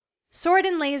Sword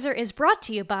and Laser is brought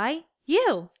to you by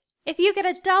you. If you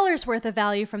get $1's worth of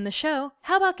value from the show,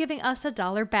 how about giving us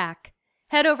 $1 back?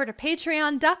 Head over to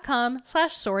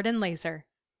patreon.com/swordandlaser.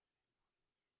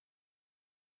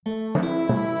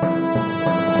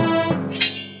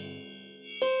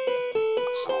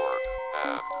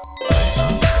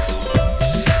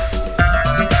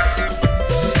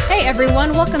 Hey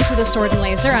everyone, welcome to the Sword and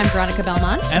Laser. I'm Veronica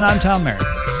Belmont. And I'm Tom Merritt.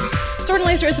 Sword and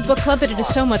Laser is a book club, but it is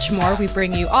so much more. We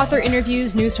bring you author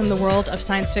interviews, news from the world of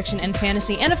science fiction and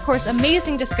fantasy, and of course,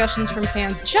 amazing discussions from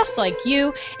fans just like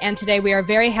you. And today we are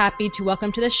very happy to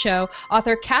welcome to the show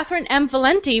author Catherynne M.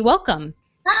 Valenti. Welcome.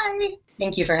 Hi.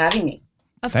 Thank you for having me.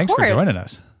 Thanks for joining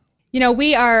us. You know,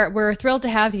 we're thrilled to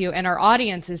have you, and our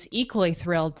audience is equally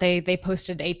thrilled. They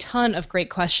posted a ton of great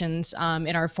questions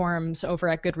in our forums over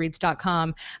at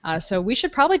goodreads.com. So we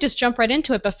should probably just jump right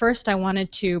into it. But first, I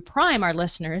wanted to prime our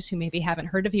listeners who maybe haven't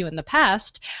heard of you in the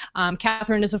past.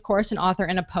 Catherynne is, of course, an author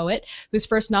and a poet whose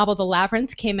first novel, The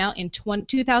Labyrinth, came out in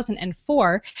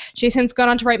 2004. She has since gone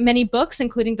on to write many books,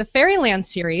 including the Fairyland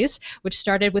series, which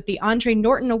started with the Andre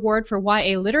Norton Award for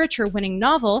YA Literature winning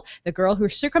novel, The Girl Who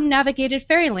Circumnavigated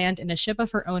Fairyland in a ship of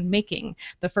her own making,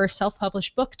 the first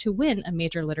self-published book to win a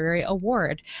major literary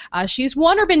award. She's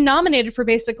won or been nominated for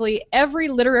basically every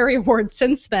literary award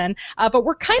since then, but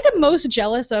we're kind of most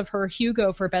jealous of her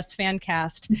Hugo for Best Fan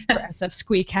Cast for SF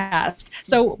Squeecast.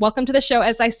 So welcome to the show,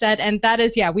 as I said, and that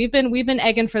is, we've been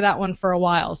egging for that one for a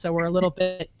while, so we're a little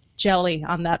bit jelly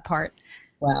on that part.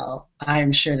 Well,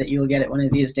 I'm sure that you'll get it one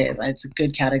of these days. It's a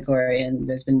good category, and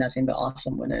there's been nothing but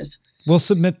awesome winners. We'll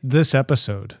submit this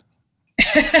episode.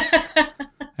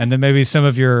 And then maybe some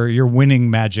of your winning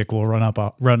magic will rub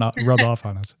off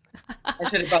on us. I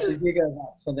should have brought the Hugos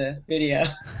out for the video.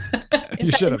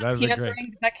 You should have. That would be great.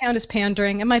 Does that count as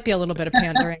pandering? It might be a little bit of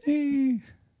pandering.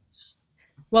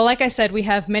 Well, like I said, we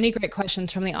have many great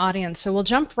questions from the audience, so we'll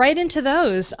jump right into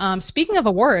those. Speaking of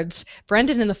awards,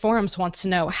 Brendan in the forums wants to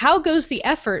know, how goes the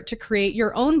effort to create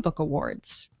your own book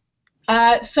awards?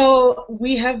 So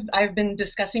I've been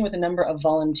discussing with a number of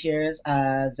volunteers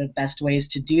the best ways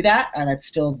to do that. That's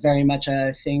still very much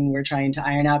a thing we're trying to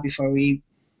iron out before we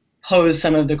pose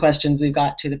some of the questions we've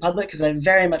got to the public, because I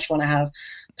very much want to have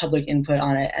public input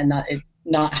on it and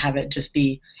not have it just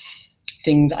be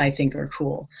things I think are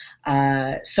cool.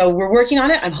 So we're working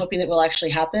on it. I'm hoping that will actually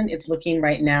happen. It's looking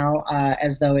right now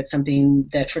as though it's something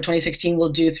that for 2016 we'll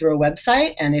do through a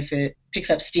website, and if it picks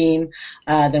up steam,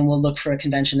 then we'll look for a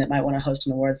convention that might want to host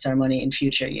an award ceremony in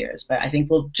future years. But I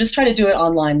think we'll just try to do it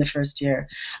online the first year.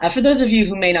 For those of you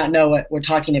who may not know what we're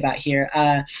talking about here,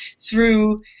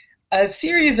 through a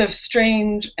series of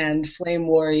strange and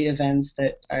flame-war-y events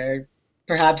that are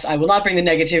perhaps I will not bring the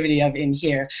negativity of in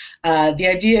here. I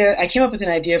came up with an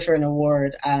idea for an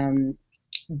award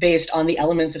based on the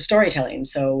elements of storytelling.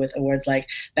 So with awards like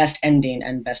Best Ending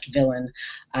and Best Villain,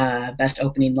 Best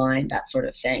Opening Line, that sort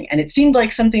of thing. And it seemed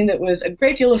like something that was a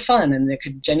great deal of fun and that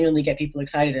could genuinely get people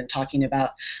excited and talking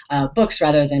about books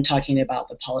rather than talking about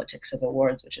the politics of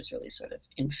awards, which has really sort of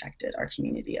infected our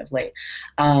community of late.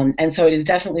 And so it is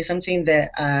definitely something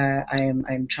that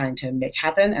I'm trying to make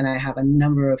happen, and I have a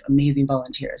number of amazing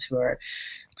volunteers who are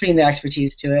putting their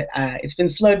expertise to it. It's been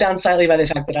slowed down slightly by the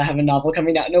fact that I have a novel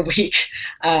coming out in a week,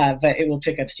 but it will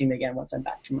pick up steam again once I'm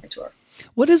back from my tour.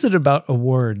 What is it about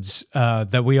awards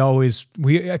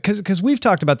that because we've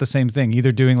talked about the same thing,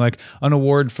 either doing like an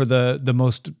award for the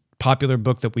most popular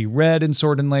book that we read in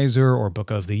Sword and Laser or book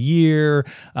of the year.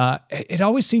 It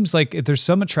always seems like there's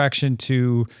some attraction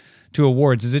to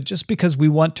awards. Is it just because we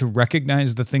want to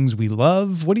recognize the things we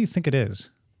love? What do you think it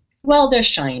is? Well, they're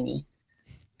shiny.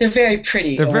 They're very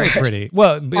pretty. They're very pretty.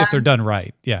 Well, if they're done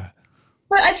right, yeah.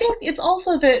 But I think it's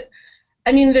also that,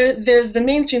 I mean, there's the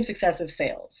mainstream success of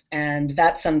sales, and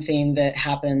that's something that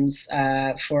happens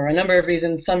for a number of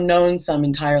reasons, some known, some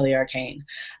entirely arcane.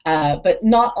 But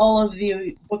not all of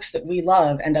the books that we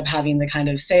love end up having the kind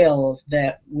of sales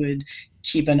that would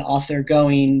keep an author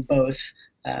going both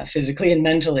physically and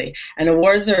mentally. And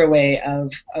awards are a way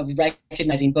of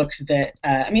recognizing books that,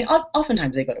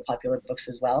 oftentimes they go to popular books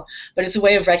as well, but it's a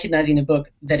way of recognizing a book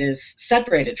that is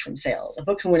separated from sales. A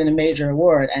book can win a major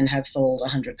award and have sold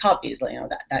 100 copies.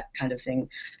 That kind of thing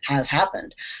has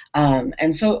happened.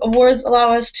 And so awards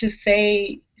allow us to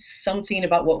say something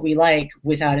about what we like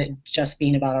without it just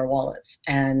being about our wallets.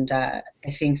 And I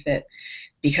think that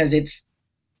because it's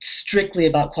strictly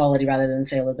about quality rather than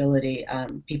saleability,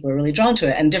 people are really drawn to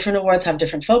it. And different awards have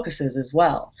different focuses as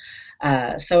well.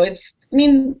 So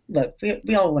look,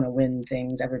 we all want to win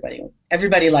things.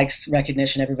 Everybody likes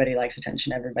recognition. Everybody likes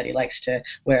attention. Everybody likes to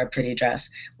wear a pretty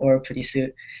dress or a pretty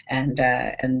suit and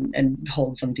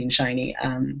hold something shiny.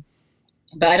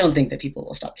 But I don't think that people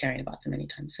will stop caring about them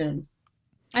anytime soon.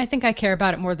 I think I care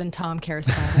about it more than Tom cares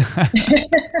about it.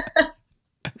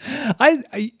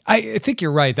 I think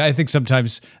you're right. I think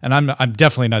sometimes, and I'm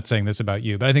definitely not saying this about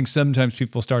you, but I think sometimes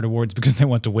people start awards because they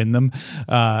want to win them.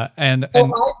 I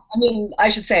mean, I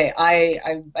should say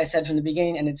I said from the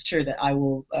beginning, and it's true, that I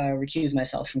will recuse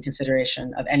myself from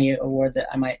consideration of any award that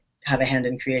I might have a hand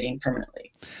in creating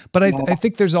permanently. But I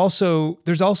think there's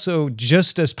also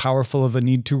just as powerful of a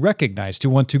need to recognize, to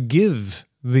want to give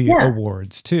the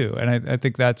awards too, and I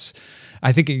think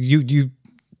you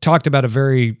talked about a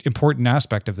very important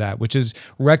aspect of that, which is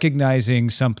recognizing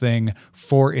something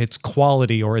for its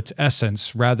quality or its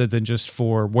essence rather than just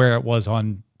for where it was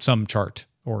on some chart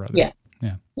or other.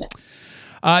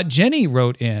 Yeah. Jenny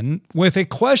wrote in with a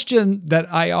question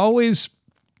that I always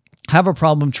have a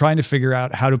problem trying to figure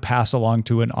out how to pass along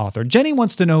to an author. Jenny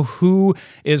wants to know who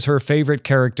is her favorite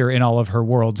character in all of her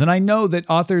worlds. And I know that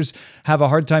authors have a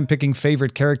hard time picking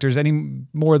favorite characters any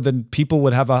more than people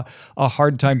would have a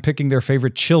hard time picking their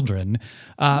favorite children.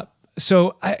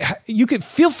 So you could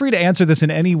feel free to answer this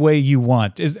in any way you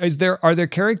want. Are there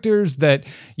characters that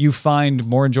you find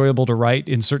more enjoyable to write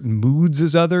in certain moods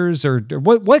as others, or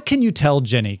what can you tell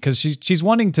Jenny? Because she's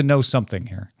wanting to know something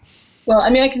here. Well, I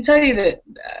mean, I can tell you that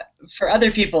for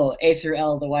other people, A through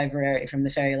L, the Wyverary from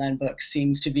the Fairyland books,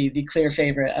 seems to be the clear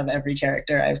favorite of every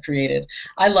character I've created.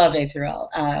 I love A through L,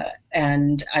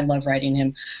 and I love writing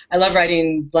him. I love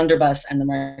writing Blunderbuss and the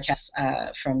Marquess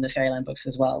from the Fairyland books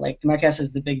as well. Like, the Marquess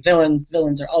is the big villain.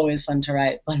 Villains are always fun to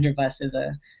write. Blunderbuss is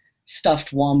a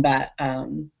stuffed wombat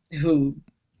who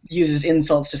uses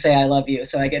insults to say I love you,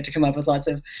 so I get to come up with lots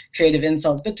of creative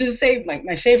insults. But to say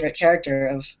my favorite character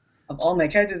of all my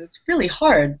characters, it's really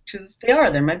hard because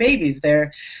they're my babies.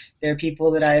 They're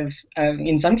people that I've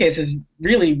in some cases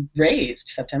really raised.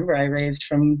 September I raised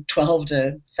from 12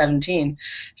 to 17,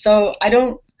 so I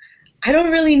don't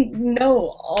really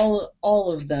know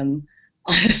all of them,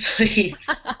 honestly.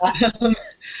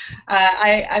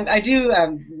 I do.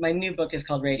 My new book is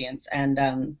called Radiance, and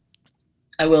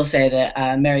I will say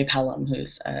that Mary Pelham,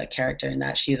 who's a character in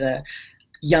that, she's a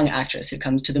young actress who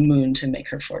comes to the moon to make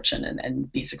her fortune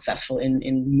and be successful in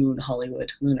lunar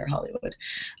Hollywood.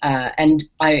 And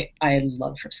I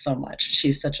love her so much.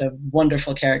 She's such a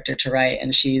wonderful character to write,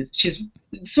 and she's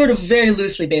sort of very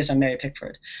loosely based on Mary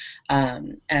Pickford.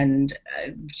 And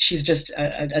she's just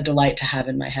a delight to have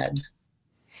in my head.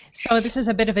 So this is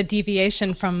a bit of a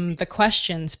deviation from the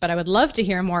questions, but I would love to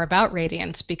hear more about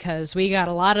Radiance, because we got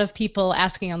a lot of people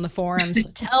asking on the forums,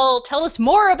 tell us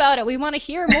more about it. We want to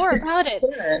hear more about it.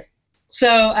 Sure.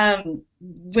 So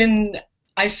when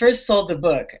I first sold the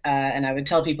book, and I would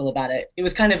tell people about it, it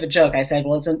was kind of a joke. I said,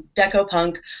 well, it's a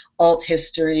deco-punk, alt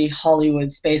history,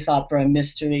 Hollywood space opera,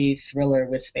 mystery thriller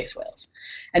with space whales.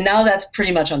 And now that's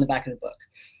pretty much on the back of the book.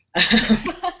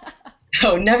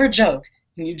 No, never joke.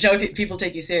 When you joke, people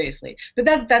take you seriously.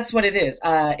 But that's what it is.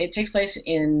 It takes place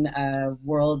in a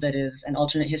world that is an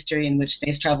alternate history in which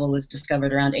space travel was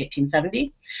discovered around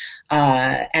 1870,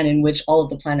 and in which all of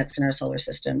the planets in our solar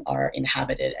system are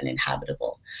inhabited and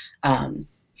inhabitable. I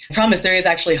promise there is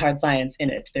actually hard science in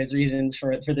it. There's reasons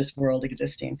for this world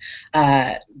existing.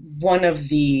 One of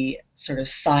the sort of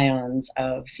scions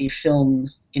of the film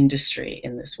industry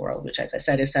in this world, which, as I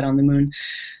said, is set on the moon,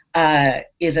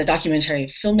 is a documentary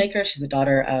filmmaker. She's the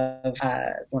daughter of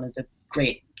one of the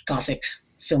great Gothic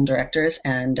film directors,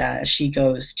 and she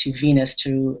goes to Venus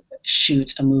to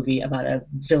shoot a movie about a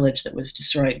village that was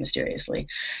destroyed mysteriously.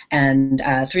 And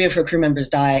 3 of her crew members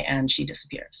die, and she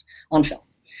disappears on film.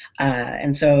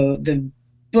 And so the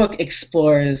book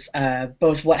explores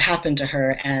both what happened to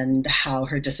her and how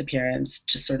her disappearance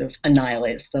just sort of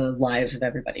annihilates the lives of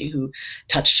everybody who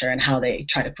touched her, and how they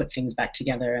try to put things back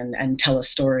together and tell a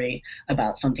story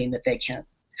about something that they can't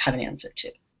have an answer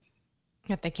to.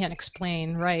 That they can't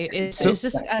explain, right? Is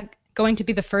this going to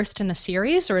be the first in a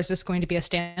series, or is this going to be a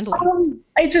standalone?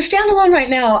 It's a standalone right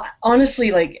now.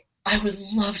 Honestly, like, I would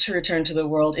love to return to the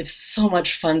world. It's so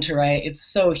much fun to write. It's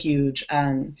so huge.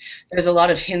 There's a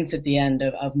lot of hints at the end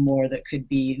of more that could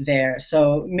be there.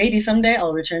 So maybe someday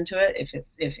I'll return to it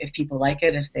if people like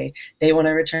it. If they want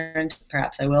to return,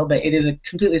 perhaps I will. But it is a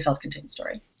completely self-contained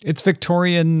story. It's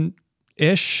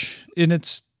Victorian-ish in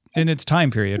its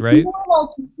time period, right?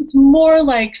 It's more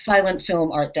like silent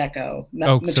film Art Deco.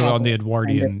 So on the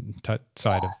Edwardian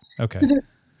side of okay.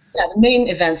 Yeah, the main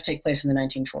events take place in the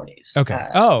 1940s. Okay.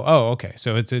 Okay.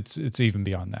 So it's even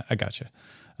beyond that. I gotcha.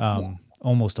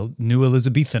 Almost a new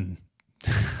Elizabethan,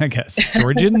 I guess.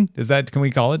 Georgian? Can we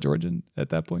call it Georgian at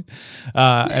that point?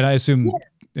 And I assume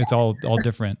it's all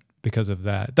different because of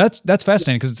that. That's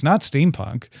fascinating because it's not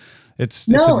steampunk. It's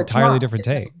an entirely different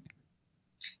take.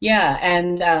 Yeah,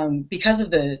 and because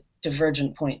of the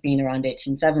divergent point being around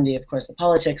 1870, of course, the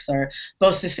politics are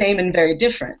both the same and very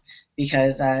different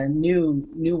because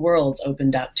new worlds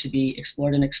opened up to be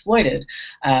explored and exploited,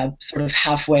 sort of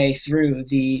halfway through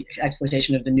the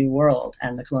exploitation of the New World,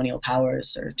 and the colonial powers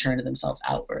sort of turned themselves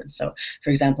outwards. So, for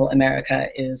example, America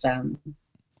is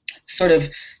sort of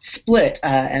split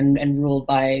and ruled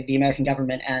by the American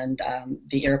government and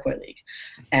the Iroquois League.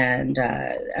 And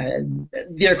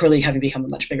the Iroquois League having become a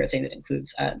much bigger thing that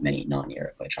includes many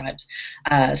non-Iroquois tribes.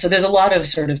 So there's a lot of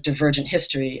sort of divergent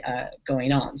history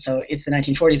going on. So it's the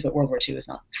 1940s, but World War II is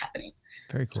not happening.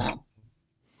 Very cool.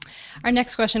 Our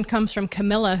next question comes from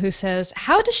Camilla, who says,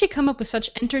 how does she come up with such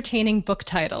entertaining book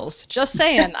titles? Just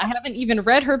saying, I haven't even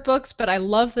read her books, but I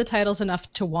love the titles enough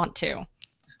to want to.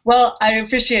 Well, I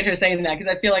appreciate her saying that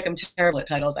because I feel like I'm terrible at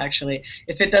titles, actually.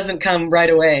 If it doesn't come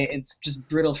right away, it's just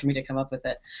brutal for me to come up with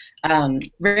it.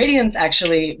 Radiance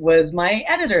actually was my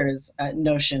editor's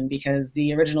notion because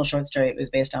the original short story it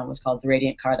was based on was called The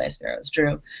Radiant Car Thy Sparrows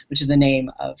Drew, which is the name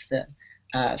of the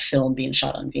film being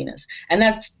shot on Venus. And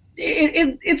that's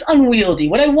it's unwieldy.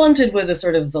 What I wanted was a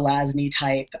sort of Zelazny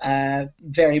type,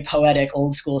 very poetic,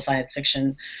 old school science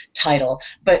fiction title.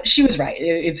 But she was right.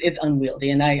 It's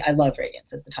unwieldy, and I love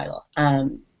Radiance as the title.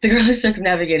 The Girl Who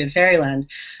Circumnavigated Fairyland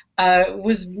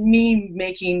was me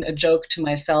making a joke to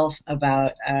myself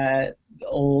about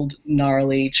old,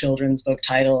 gnarly children's book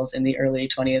titles in the early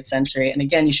 20th century. And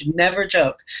again, you should never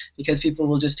joke because people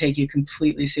will just take you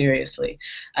completely seriously.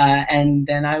 And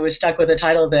then I was stuck with a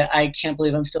title that I can't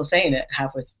believe I'm still saying it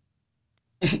halfway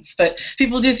through. But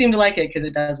people do seem to like it because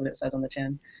it does what it says on the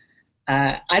tin.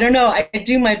 I don't know. I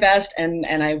do my best, and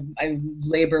I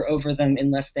labor over them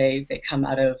unless they come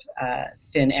out of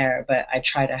thin air. But I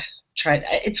try to.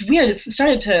 It's weird. It's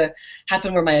started to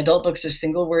happen where my adult books are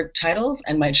single word titles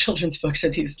and my children's books are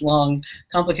these long,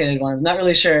 complicated ones. Not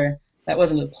really sure. That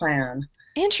wasn't a plan.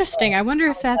 Interesting. I wonder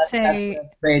if that's a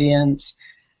Radiance.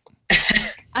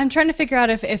 I'm trying to figure out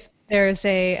if there's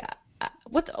a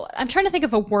I'm trying to think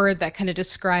of a word that kind of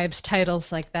describes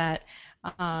titles like that.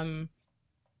 I'm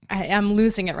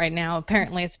losing it right now.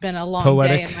 Apparently, it's been a long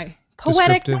Poetic, day. And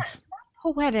poetic,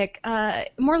 poetic.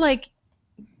 More like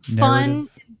narrative. Fun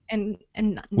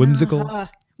and whimsical.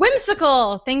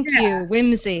 Whimsical. Thank you,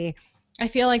 whimsy. I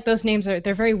feel like those names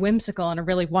they're very whimsical in a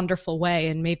really wonderful way,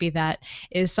 and maybe that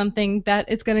is something that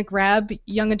is going to grab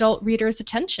young adult readers'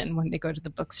 attention when they go to the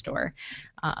bookstore,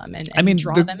 and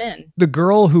draw them in. The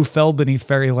Girl Who Fell Beneath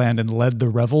Fairyland and Led the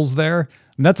Revels there.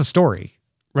 And that's a story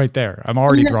right there. I'm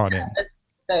already drawn in.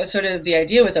 That was sort of the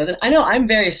idea with those. And I know I'm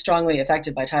very strongly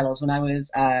affected by titles. When I was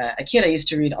a kid, I used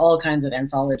to read all kinds of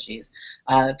anthologies,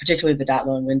 particularly the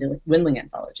Datlow and Windling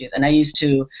anthologies. And I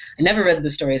never read the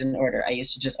stories in order. I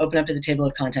used to just open up to the table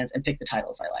of contents and pick the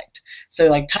titles I liked. So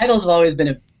like titles have always been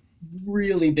a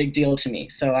really big deal to me.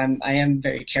 So I am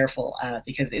very careful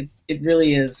because it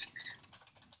really is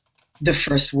the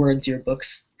first words your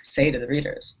books say to the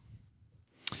readers.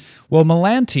 Well,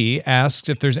 Melanti asks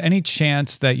if there's any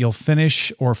chance that you'll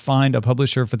finish or find a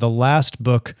publisher for the last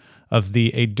book of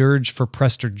the A Dirge for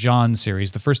Prester John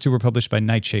series. The first two were published by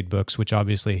Nightshade Books, which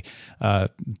obviously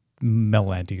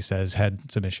Melanti says had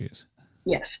some issues.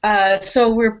 Yes.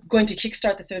 So we're going to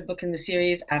kickstart the third book in the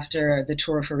series after the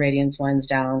tour for Radiance winds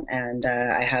down, and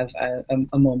I have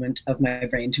a moment of my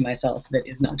brain to myself that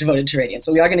is not devoted to Radiance.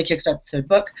 But we are going to kickstart the third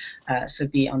book, so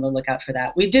be on the lookout for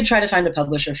that. We did try to find a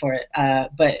publisher for it,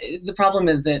 but the problem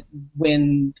is that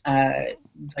when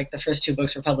like the first two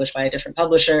books were published by a different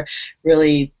publisher,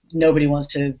 really nobody wants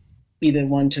to be the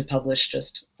one to publish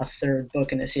just a third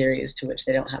book in a series to which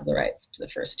they don't have the rights to the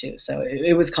first two. So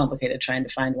it was complicated trying to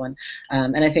find one.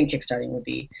 And I think kickstarting will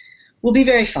be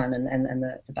very fun and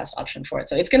the best option for it.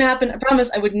 So it's going to happen. I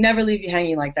promise I would never leave you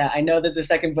hanging like that. I know that the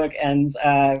second book ends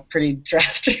pretty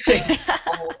drastically.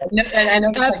 And I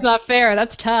know that's not fair.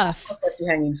 That's tough. I've left you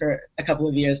hanging for a couple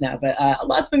of years now, but a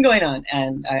lot's been going on,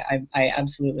 and I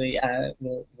absolutely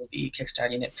will be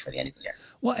kickstarting it before the end of the year.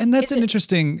 Well, and that's an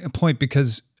interesting point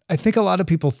because I think a lot of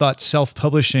people thought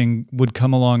self-publishing would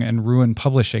come along and ruin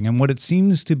publishing. And what it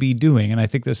seems to be doing, and I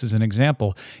think this is an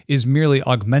example, is merely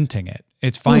augmenting it.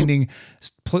 It's finding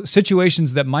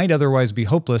situations that might otherwise be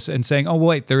hopeless and saying, oh,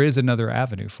 wait, there is another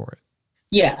avenue for it.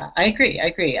 Yeah, I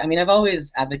agree. I mean, I've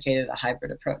always advocated a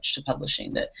hybrid approach to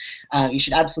publishing, that you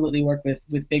should absolutely work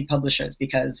with big publishers,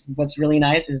 because what's really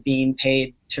nice is being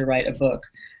paid to write a book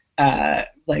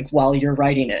like while you're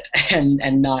writing it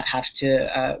and not have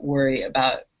to worry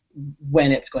about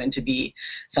when it's going to be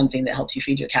something that helps you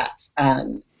feed your cats.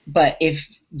 But if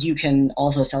you can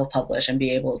also self-publish and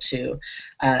be able to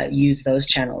use those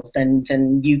channels,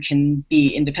 then you can be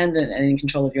independent and in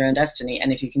control of your own destiny.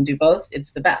 And if you can do both,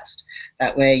 it's the best.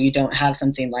 That way, you don't have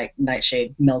something like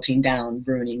Nightshade melting down,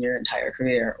 ruining your entire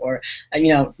career. Or,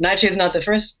 Nightshade's not the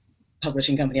first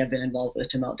publishing company I've been involved with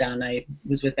to melt down. I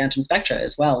was with Bantam Spectra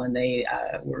as well, and they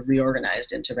were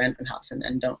reorganized into Random House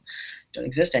and don't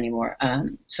exist anymore.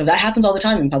 So that happens all the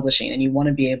time in publishing, and you want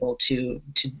to be able to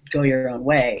go your own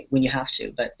way when you have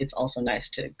to, but it's also nice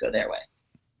to go their way.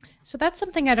 So that's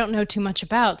something I don't know too much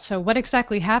about. So what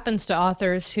exactly happens to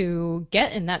authors who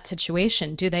get in that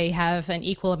situation? Do they have an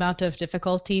equal amount of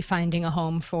difficulty finding a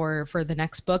home for the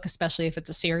next book, especially if it's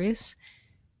a series?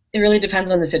 It really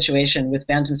depends on the situation. With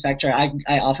Bantam Spectra,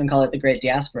 I often call it the Great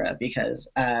Diaspora because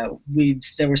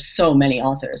there were so many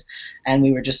authors, and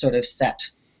we were just sort of set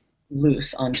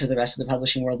loose onto the rest of the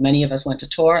publishing world. Many of us went to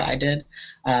Tor. I did.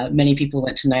 Many people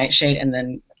went to Nightshade, and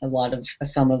then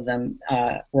some of them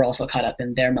were also caught up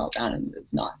in their meltdown, and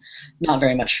it's not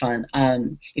very much fun.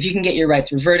 If you can get your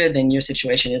rights reverted, then your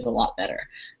situation is a lot better.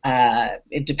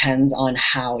 It depends on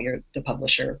how the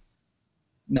publisher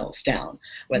melts down,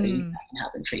 whether that can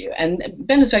happen for you. And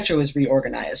Bantam Spectra was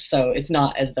reorganized, so it's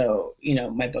not as though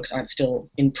my books aren't still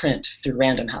in print through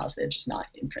Random House. They're just not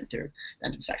in print through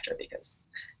Bantam Spectra because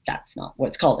that's not what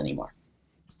it's called anymore.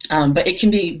 But it can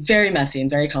be very messy and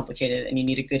very complicated, and you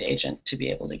need a good agent to be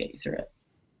able to get you through it.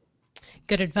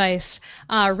 Good advice.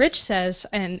 Rich says,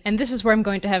 and this is where I'm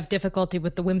going to have difficulty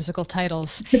with the whimsical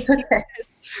titles.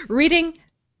 Reading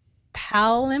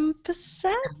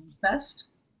Palimpsest?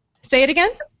 Say it again?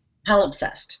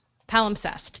 Palimpsest.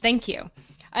 Palimpsest. Thank you.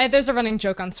 There's a running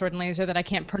joke on Sword and Laser that I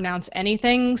can't pronounce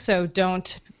anything, so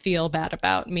don't feel bad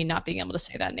about me not being able to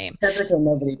say that name. That's okay.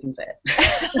 Nobody can say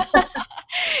it.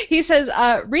 He says,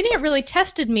 reading it really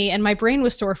tested me, and my brain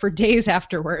was sore for days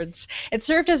afterwards. It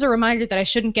served as a reminder that I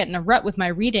shouldn't get in a rut with my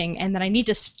reading, and that I need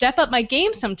to step up my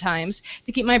game sometimes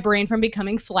to keep my brain from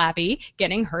becoming flabby,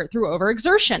 getting hurt through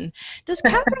overexertion. Does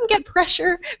Catherine get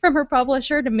pressure from her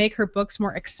publisher to make her books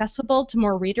more accessible to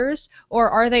more readers? Or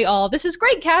are they all, "This is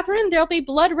great, Catherine, there'll be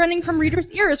blood running from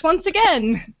readers' ears once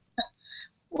again"?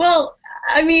 Well,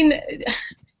 I mean,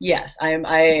 yes,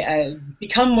 I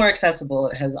become more accessible.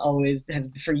 It has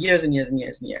for years and years and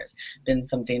years and years been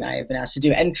something I've been asked to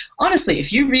do. And honestly,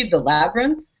 if you read The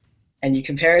Labyrinth and you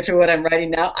compare it to what I'm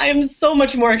writing now, I am so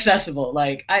much more accessible.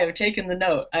 Like, I have taken the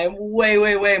note. I am way,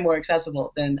 way, way more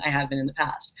accessible than I have been in the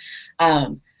past.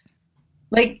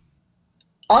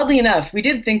 Oddly enough, we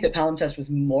did think that Palimpsest was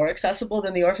more accessible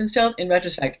than The Orphan's Tale. In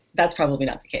retrospect, that's probably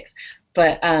not the case.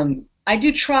 But I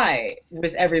do try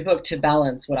with every book to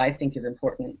balance what I think is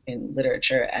important in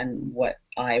literature and what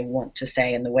I want to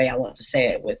say and the way I want to say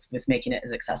it with making it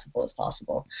as accessible as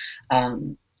possible.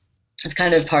 It's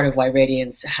kind of part of why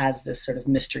Radiance has this sort of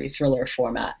mystery thriller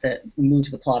format that moves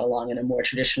the plot along in a more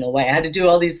traditional way. I had to do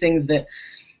all these things that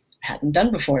I hadn't done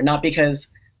before, not because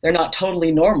they're not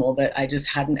totally normal, but I just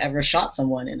hadn't ever shot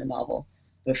someone in a novel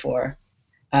before.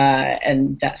 So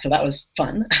that was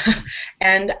fun.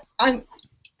 And I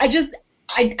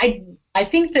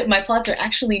think that my plots are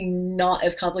actually not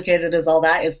as complicated as all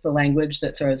that. It's the language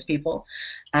that throws people.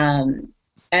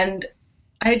 And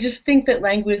I just think that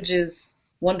language is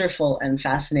wonderful and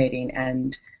fascinating,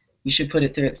 and you should put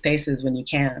it through its paces when you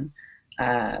can.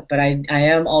 But I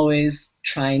am always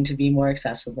trying to be more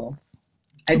accessible.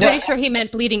 I'm pretty sure he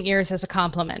meant bleeding ears as a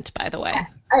compliment, by the way.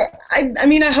 I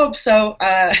mean, I hope so.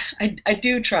 I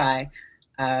do try.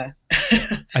 I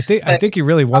think he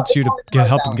really wants you to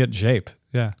help him get in shape.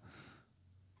 Yeah.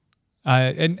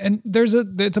 And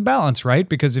it's a balance, right?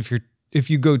 Because if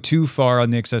you go too far on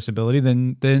the accessibility,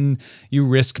 then you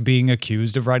risk being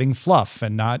accused of writing fluff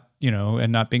and not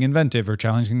being inventive or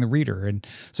challenging the reader. And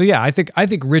so, yeah, I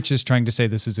think Rich is trying to say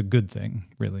this is a good thing,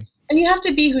 really. And you have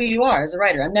to be who you are as a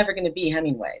writer. I'm never going to be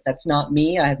Hemingway. That's not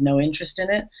me. I have no interest in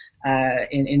it.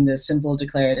 In the simple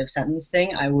declarative sentence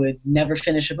thing, I would never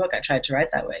finish a book I tried to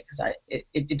write that way because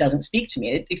it doesn't speak to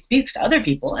me. It speaks to other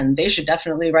people, and they should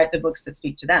definitely write the books that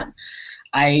speak to them.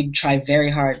 I try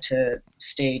very hard to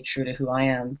stay true to who I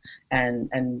am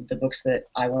and the books that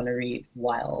I want to read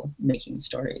while making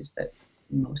stories that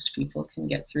most people can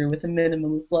get through with a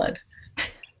minimum of blood.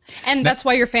 And that's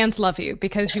why your fans love you,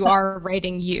 because you are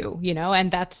writing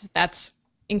and that's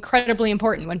incredibly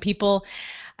important when people,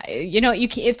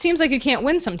 it seems like you can't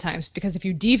win sometimes, because if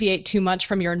you deviate too much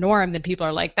from your norm, then people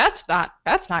are like, that's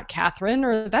not Catherine,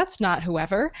 or that's not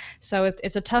whoever. So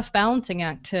it's a tough balancing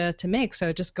act to make.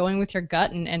 So just going with your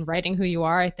gut and writing who you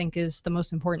are, I think, is the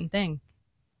most important thing.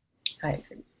 I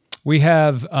agree. We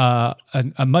have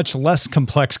a much less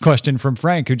complex question from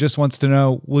Frank, who just wants to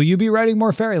know, will you be writing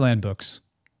more Fairyland books?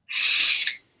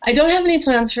 I don't have any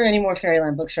plans for any more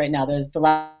Fairyland books right now. There's the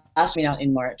last one out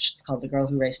in March. It's called The Girl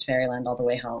Who Raced Fairyland All the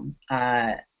Way Home.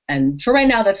 And for right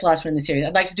now, that's the last one in the series.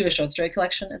 I'd like to do a short story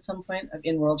collection at some point of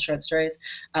in-world short stories.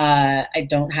 I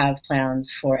don't have plans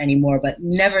for any more, but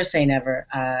never say never.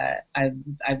 I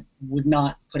would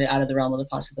not put it out of the realm of the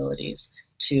possibilities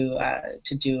to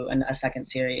do a second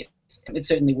series. It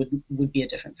certainly would be a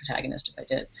different protagonist if I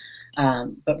did.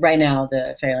 But right now,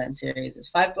 the Fairyland series is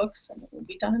 5 books, and it will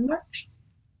be done in March.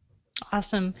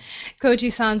 Awesome.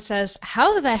 Koji-san says,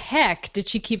 how the heck did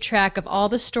she keep track of all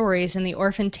the stories in the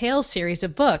Orphan Tales series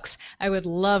of books? I would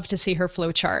love to see her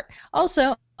flowchart.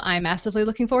 Also, I'm massively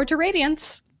looking forward to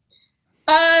Radiance.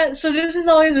 So this is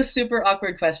always a super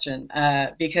awkward question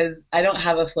because I don't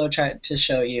have a flowchart to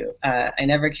show you. I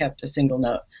never kept a single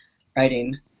note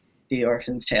writing the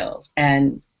Orphan's Tales.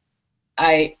 And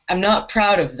I'm not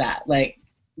proud of that. Like,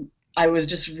 I was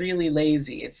just really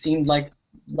lazy. It seemed like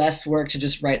less work to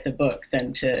just write the book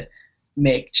than to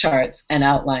make charts and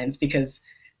outlines because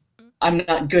I'm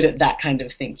not good at that kind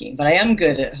of thinking, but I am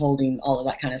good at holding all of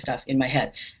that kind of stuff in my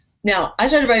head. Now, I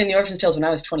started writing The Orphan's Tales when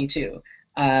I was 22.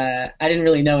 I didn't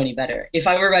really know any better. If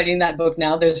I were writing that book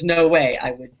now, there's no way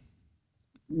I would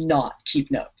not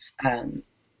keep notes.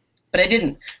 But I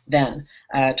didn't then.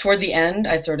 Toward the end,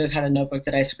 I sort of had a notebook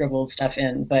that I scribbled stuff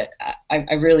in, but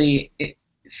I really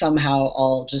somehow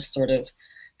all just sort of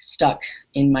stuck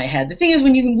in my head. The thing is,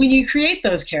 when you create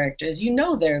those characters, you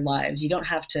know their lives. You don't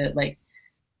have to like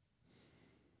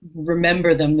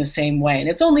remember them the same way. And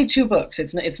it's only 2 books.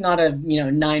 It's not a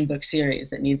 9-book series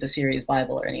that needs a series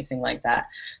Bible or anything like that.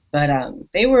 But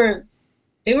they were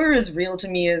as real to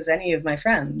me as any of my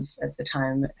friends at the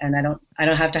time, and I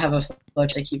don't have to have a flow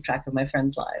to keep track of my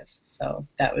friends' lives. So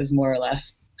that was more or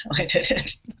less how I did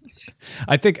it.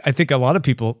 I think a lot of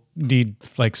people need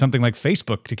like something like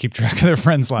Facebook to keep track of their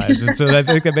friends' lives, and so I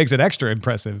think that makes it extra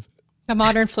impressive. A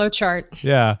modern flowchart.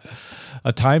 Yeah,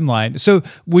 a timeline. So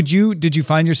did you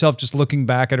find yourself just looking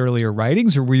back at earlier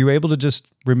writings, or were you able to just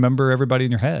remember everybody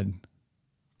in your head?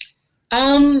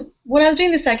 When I was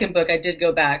doing the second book, I did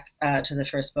go back to the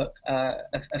first book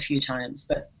a few times,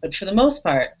 but for the most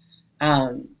part,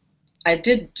 I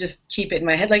did just keep it in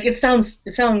my head. Like it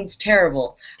sounds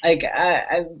terrible. Like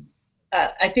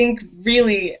I think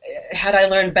really, had I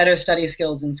learned better study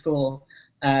skills in school,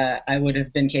 I would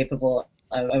have been capable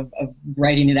of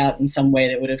writing it out in some way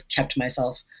that would have kept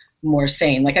myself more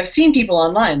sane. Like I've seen people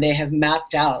online, they have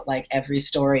mapped out like every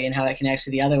story and how it connects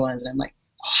to the other ones, and I'm like,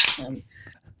 awesome.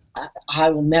 I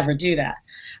will never do that.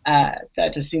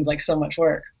 That just seems like so much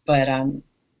work. But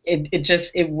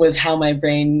it was how my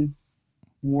brain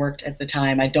worked at the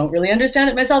time. I don't really understand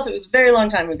it myself. It was a very long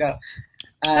time ago.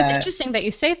 That's interesting that you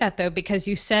say that, though, because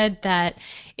you said that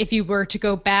if you were to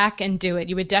go back and do it,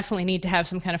 you would definitely need to have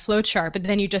some kind of flow chart. But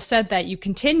then you just said that you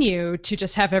continue to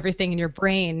just have everything in your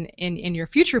brain in your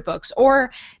future books.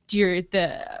 Or do you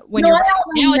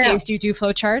nowadays do you do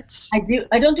flow charts? I do.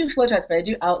 I don't do flow charts, but I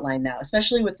do outline now,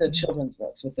 especially with the children's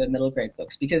books, with the middle grade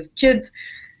books, because kids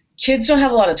don't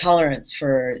have a lot of tolerance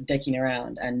for dicking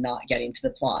around and not getting to the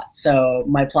plot. So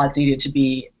my plots needed to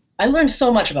be. I learned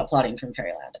so much about plotting from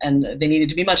Fairyland, and they needed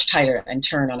to be much tighter and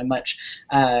turn on a much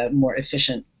more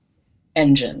efficient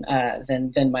engine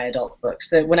than my adult books.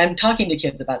 That when I'm talking to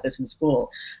kids about this in school,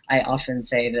 I often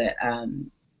say that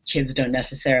kids don't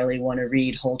necessarily want to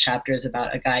read whole chapters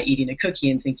about a guy eating a cookie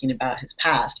and thinking about his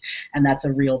past, and that's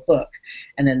a real book.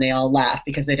 And then they all laugh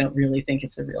because they don't really think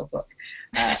it's a real book.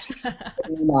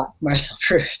 Not Marcel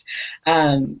Proust.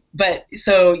 But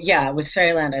so yeah, with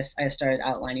Fairyland, I started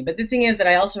outlining. But the thing is that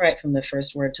I also write from the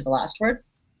first word to the last word.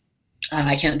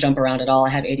 I can't jump around at all. I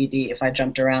have ADD. If I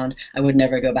jumped around, I would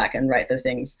never go back and write the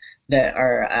things that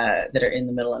are in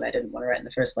the middle and I didn't want to write in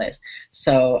the first place.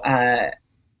 So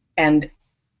and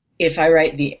if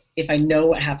I know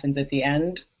what happens at the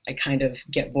end, I kind of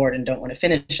get bored and don't want to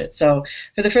finish it. So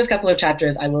for the first couple of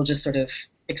chapters, I will just sort of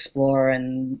explore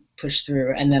and push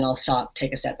through, and then I'll stop,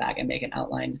 take a step back, and make an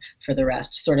outline for the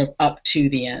rest, sort of up to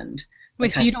the end.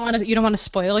 Wait, so you don't want to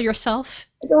spoil yourself?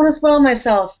 I don't want to spoil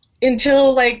myself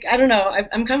until, like, I don't know.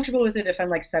 I'm comfortable with it if I'm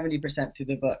like 70% through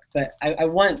the book, but I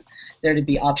want there to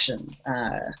be options.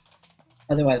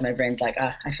 Otherwise, my brain's like,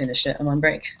 I finished it. I'm on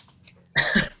break.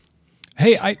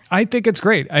 Hey, I think it's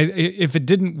great. If it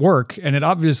didn't work, and it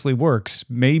obviously works,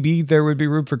 maybe there would be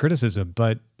room for criticism,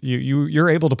 but you're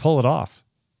able to pull it off.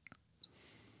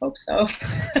 Hope so.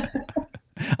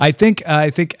 I think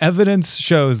evidence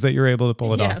shows that you're able to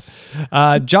pull it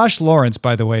off. Josh Lawrence,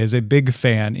 by the way, is a big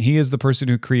fan. He is the person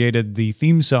who created the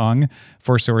theme song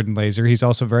for Sword and Laser. He's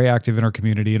also very active in our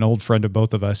community, an old friend of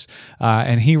both of us.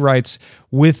 And he writes,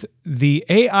 with the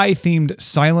AI themed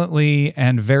silently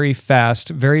and very fast,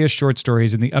 various short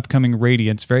stories in the upcoming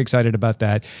Radiance, very excited about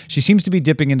that. She seems to be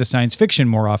dipping into science fiction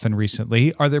more often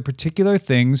recently. Are there particular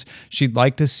things she'd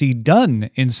like to see done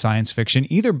in science fiction,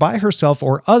 either by herself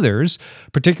or others,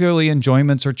 particularly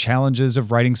enjoyments or challenges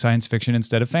of writing science fiction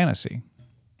instead of fantasy?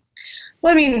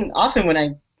 Well, I mean, often when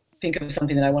I think of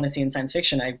something that I want to see in science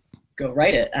fiction, I go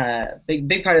write it.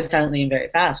 Big part of Silently and Very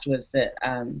Fast was that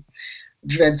I've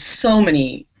read so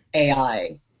many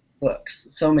AI books,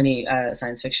 so many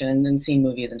science fiction and seen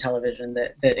movies and television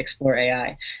that explore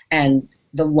AI, and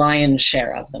the lion's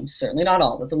share of them, certainly not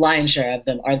all, but the lion's share of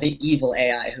them are the evil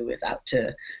AI who is out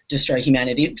to destroy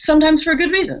humanity, sometimes for a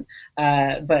good reason,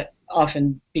 but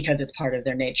often because it's part of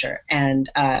their nature. And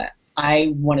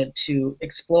I wanted to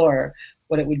explore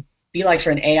what it would be like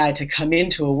for an AI to come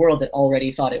into a world that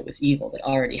already thought it was evil, that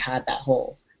already had that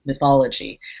whole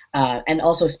mythology, and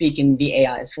also speak in the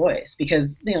AI's voice.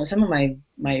 Because some of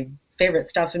my favorite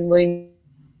stuff in William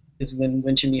is when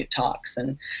Wintermute talks,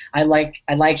 and I like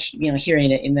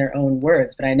hearing it in their own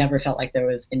words, but I never felt like there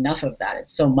was enough of that.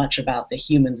 It's so much about the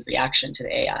human's reaction to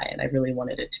the AI, and I really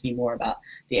wanted it to be more about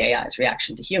the AI's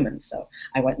reaction to humans. So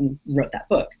I went and wrote that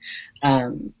book.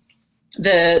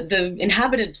 The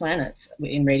inhabited planets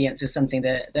in Radiance is something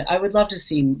that I would love to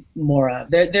see more of.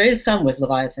 There is some with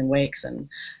Leviathan Wakes and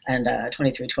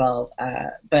 2312,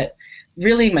 but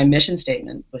really my mission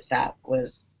statement with that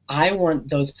was, I want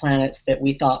those planets that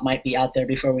we thought might be out there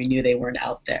before we knew they weren't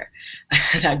out there.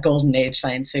 That golden age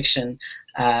science fiction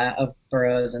of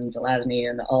Burroughs and Zelazny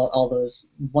and all those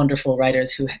wonderful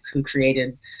writers who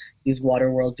created these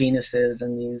Waterworld Venuses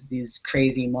and these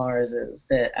crazy Marses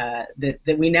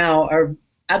that we now are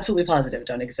absolutely positive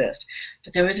don't exist.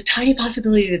 But there was a tiny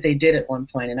possibility that they did at one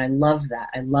point, and I loved that.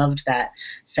 I loved that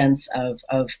sense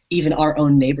of even our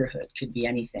own neighborhood could be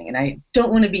anything. And I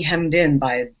don't want to be hemmed in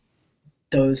by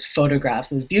those photographs,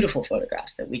 those beautiful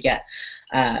photographs that we get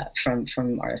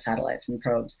from our satellites and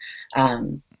probes.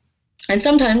 And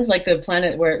sometimes, like the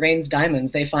planet where it rains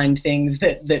diamonds, they find things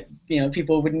that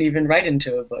people wouldn't even write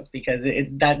into a book because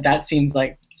that seems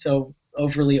like so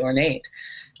overly ornate.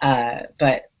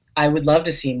 But I would love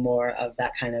to see more of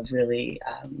that kind of really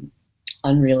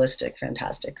unrealistic,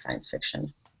 fantastic science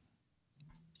fiction.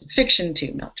 It's fiction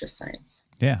too, not just science.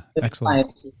 Yeah,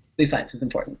 excellent. Science is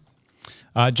important.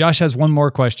 Josh has one more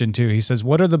question too. He says,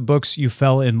 what are the books you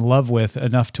fell in love with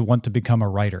enough to want to become a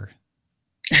writer?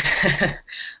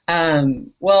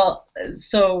 Well,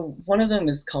 so one of them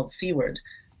is called Seaward.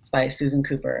 It's by Susan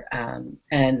Cooper.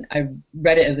 And I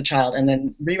read it as a child and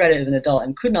then reread it as an adult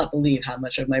and could not believe how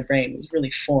much of my brain was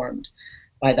really formed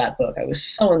by that book. I was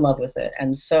so in love with it.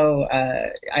 And so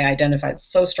I identified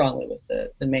so strongly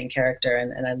with the main character,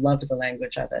 and I loved the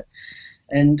language of it.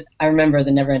 And I remember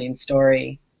The Neverending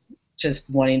Story, just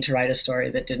wanting to write a story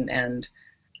that didn't end.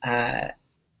 The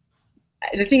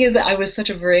thing is that I was such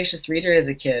a voracious reader as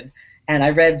a kid, and I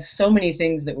read so many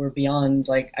things that were beyond,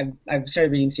 like, I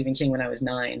started reading Stephen King when I was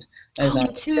 9. I was me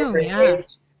too, yeah. To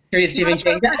read Stephen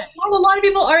King. A lot of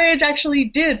people our age actually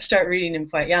did start reading him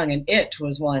quite young, and It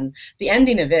was one. The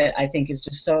ending of It, I think, is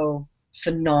just so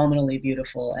phenomenally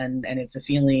beautiful, and it's a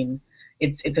feeling,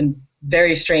 it's a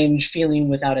very strange feeling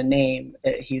without a name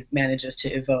that he manages to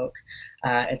evoke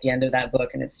at the end of that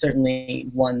book, and it's certainly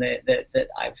one that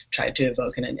I've tried to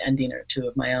evoke in an ending or two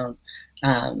of my own.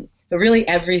 But really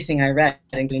everything I read,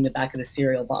 including the back of the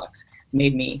cereal box,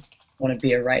 made me want to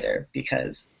be a writer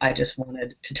because I just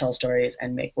wanted to tell stories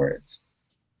and make words.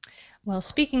 Well,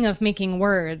 speaking of making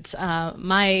words, one of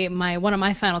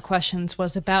my final questions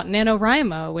was about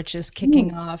NaNoWriMo, which is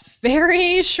kicking off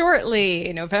very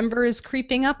shortly. November is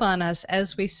creeping up on us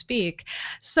as we speak.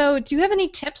 So do you have any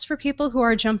tips for people who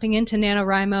are jumping into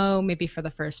NaNoWriMo, maybe for the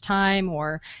first time,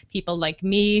 or people like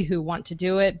me who want to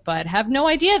do it but have no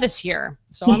idea this year?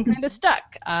 So I'm kind of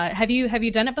stuck. Have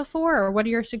you done it before, or what are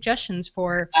your suggestions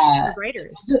for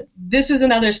writers? This is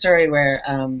another story where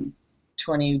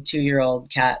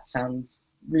 22-year-old Kat sounds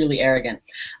really arrogant.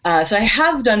 So I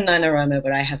have done NaNoWriMo,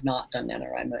 but I have not done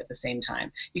NaNoWriMo at the same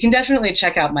time. You can definitely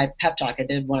check out my pep talk. I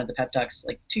did one of the pep talks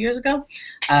like 2 years ago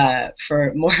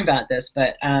for more about this.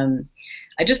 But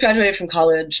I just graduated from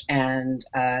college and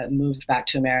moved back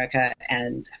to America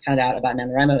and found out about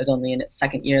NaNoWriMo. It was only in its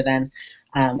second year then.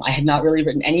 I had not really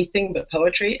written anything but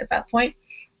poetry at that point,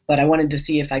 but I wanted to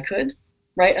see if I could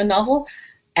write a novel.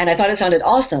 And I thought it sounded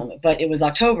awesome, but it was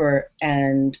October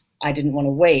and I didn't want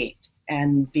to wait.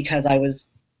 And because I was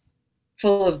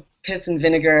full of piss and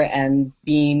vinegar and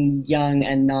being young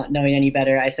and not knowing any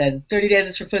better, I said 30 days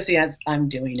is for pussy. I'm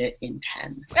doing it in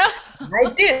 10.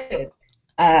 I did.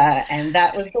 And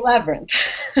that was The Labyrinth.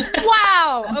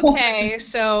 Wow. Okay.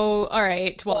 So, all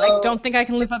right. Well, I don't think I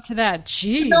can live up to that.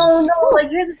 Jeez. No. Like,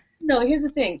 here's the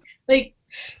thing. Like,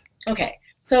 okay.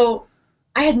 So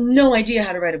I had no idea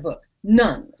how to write a book.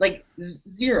 None. Like,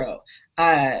 zero.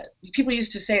 People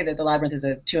used to say that The Labyrinth is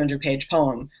a 200-page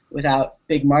poem without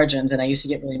big margins, and I used to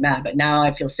get really mad. But now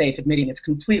I feel safe admitting it's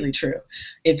completely true.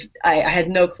 I had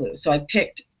no clue. So I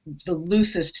picked the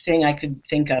loosest thing I could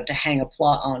think of to hang a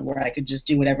plot on, where I could just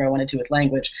do whatever I wanted to with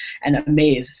language, and a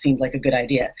maze seemed like a good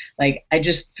idea. Like, I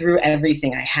just threw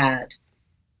everything I had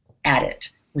at it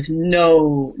with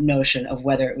no notion of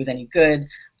whether it was any good,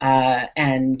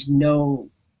 and no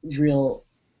real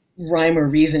rhyme or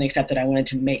reason except that I wanted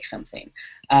to make something.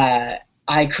 I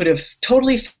could have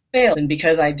totally failed, and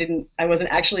because I wasn't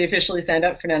actually officially signed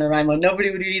up for NaNoWriMo, nobody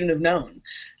would even have known.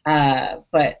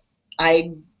 But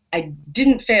I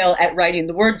didn't fail at writing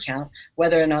the word count.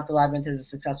 Whether or not The Labyrinth is a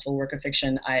successful work of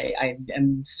fiction, I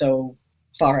am so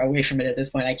far away from it at this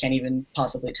point, I can't even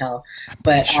possibly tell.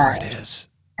 But sure it is.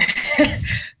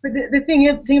 But the thing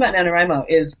about NaNoWriMo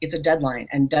is it's a deadline,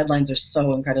 and deadlines are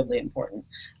so incredibly important.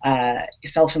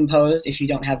 Self-imposed if you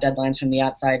don't have deadlines from the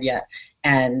outside yet.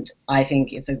 And I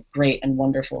think it's a great and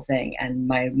wonderful thing. And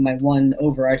my one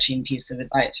overarching piece of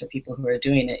advice for people who are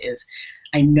doing it is,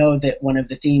 I know that one of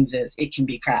the themes is it can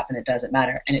be crap and it doesn't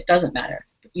matter. And it doesn't matter.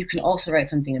 But you can also write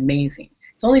something amazing.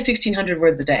 It's only 1,600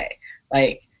 words a day.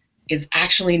 Like, it's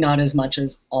actually not as much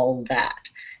as all that.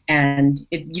 And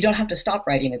you don't have to stop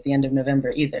writing at the end of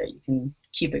November either. You can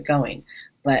keep it going.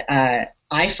 But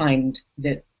I find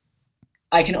that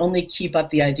I can only keep up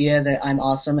the idea that I'm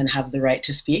awesome and have the right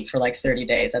to speak for like 30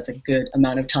 days. That's a good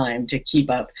amount of time to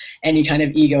keep up any kind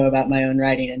of ego about my own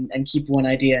writing and keep one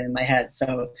idea in my head.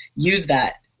 So use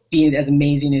that. Be as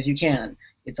amazing as you can.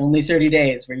 It's only 30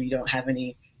 days where you don't have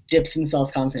any dips in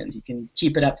self-confidence. You can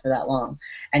keep it up for that long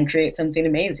and create something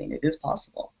amazing. It is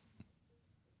possible.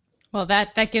 Well,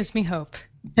 that gives me hope.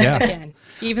 Yeah. Again,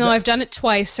 even though I've done it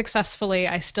twice successfully,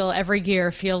 I still every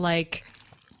year feel like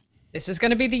this is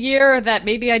going to be the year that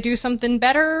maybe I do something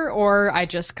better or I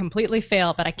just completely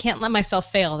fail. But I can't let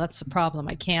myself fail. That's the problem.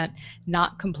 I can't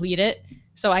not complete it.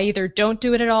 So I either don't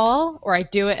do it at all or I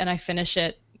do it and I finish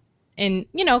it. And,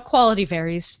 quality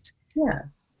varies. Yeah.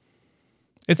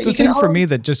 It's the thing for me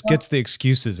that just gets the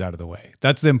excuses out of the way.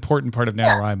 That's the important part of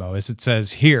NaNoWriMo is it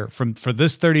says here, for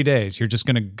this 30 days, you're just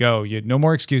going to go. No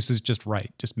more excuses, just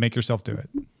write. Just make yourself do it.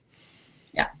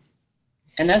 Yeah.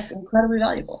 And that's incredibly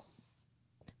valuable.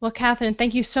 Well, Catherine,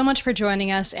 thank you so much for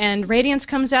joining us. And Radiance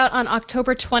comes out on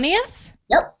October 20th?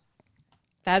 Yep.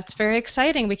 That's very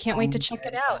exciting. We can't wait to check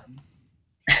it out.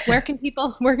 Where can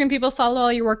people follow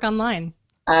all your work online?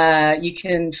 You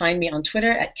can find me on Twitter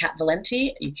at Cat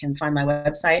Valenti. You can find my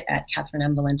website at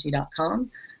catherinemvalenti.com.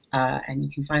 And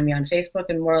you can find me on Facebook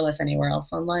and more or less anywhere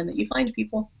else online that you find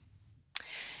people.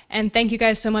 And thank you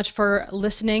guys so much for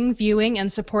listening, viewing, and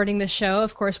supporting the show.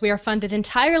 Of course, we are funded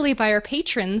entirely by our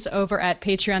patrons over at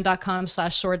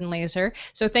patreon.com/swordandlaser.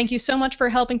 So thank you so much for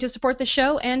helping to support the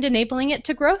show and enabling it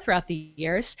to grow throughout the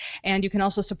years. And you can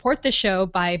also support the show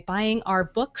by buying our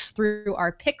books through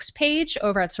our Picks page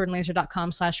over at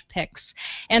swordandlaser.com/picks.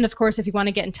 And of course, if you want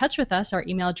to get in touch with us, our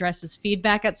email address is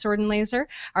feedback@swordandlaser.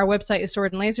 Our website is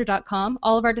swordandlaser.com.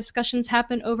 All of our discussions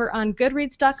happen over on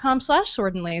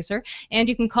goodreads.com/swordandlaser. And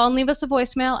you can call and leave us a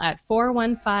voicemail at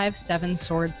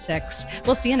 415-7-SWORD6.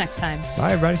 We'll see you next time.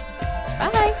 Bye, everybody. Bye.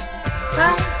 Bye.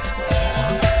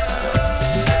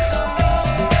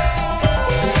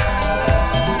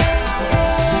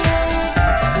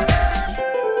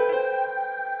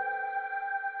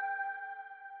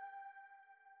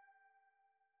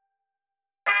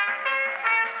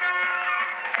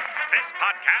 This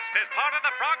podcast is part of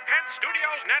the Frog Pants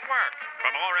Studios Network. For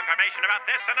more information about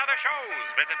this and other shows,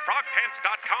 visit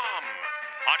frogpants.com.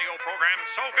 Audio program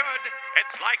so good,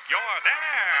 it's like you're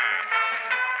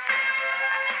there.